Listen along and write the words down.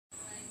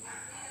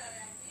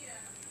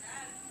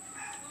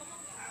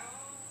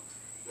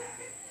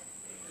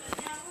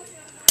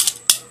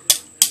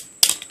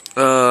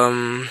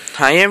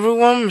Hi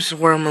everyone, Mr.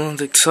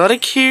 Watermelon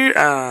Exotic here.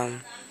 I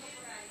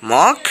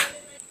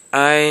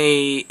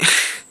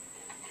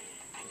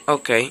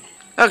okay.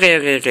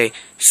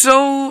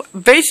 So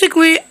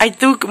basically, I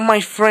took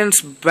my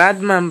friend's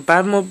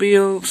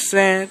Batmobile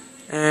set,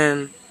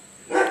 and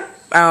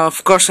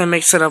of course I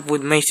mixed it up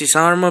with Macy's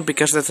armor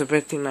because that's the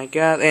best thing I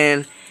got,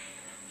 and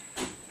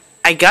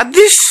I got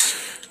this.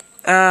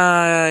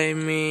 I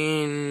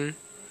mean,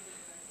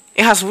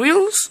 it has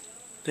wheels.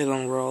 They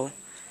don't roll.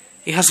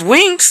 It has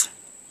wings.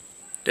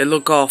 They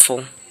look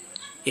awful.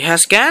 It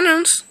has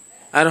cannons.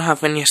 I don't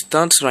have any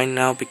stunts right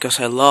now because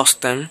I lost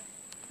them.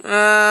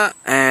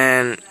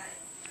 And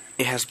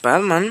it has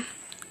Batman.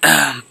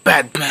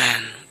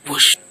 Batman.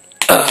 Whoosh.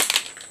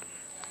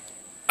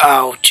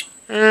 Ouch.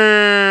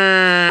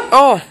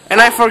 Oh,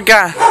 and I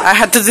forgot. I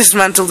had to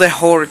dismantle the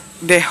whole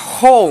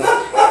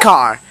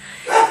car.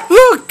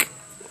 Look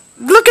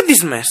at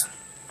this mess.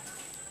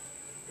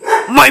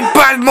 My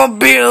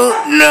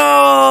Batmobile.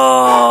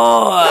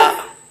 No.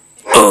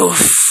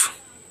 Oof.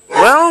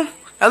 Well,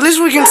 at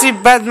least we can see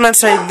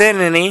Batman's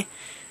identity.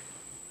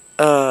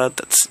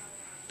 That's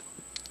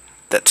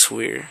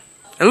weird.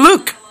 And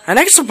look, an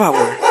extra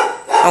power.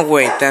 Oh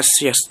wait, that's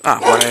just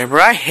whatever.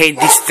 I hate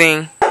this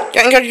thing.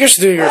 Just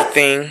do your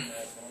thing.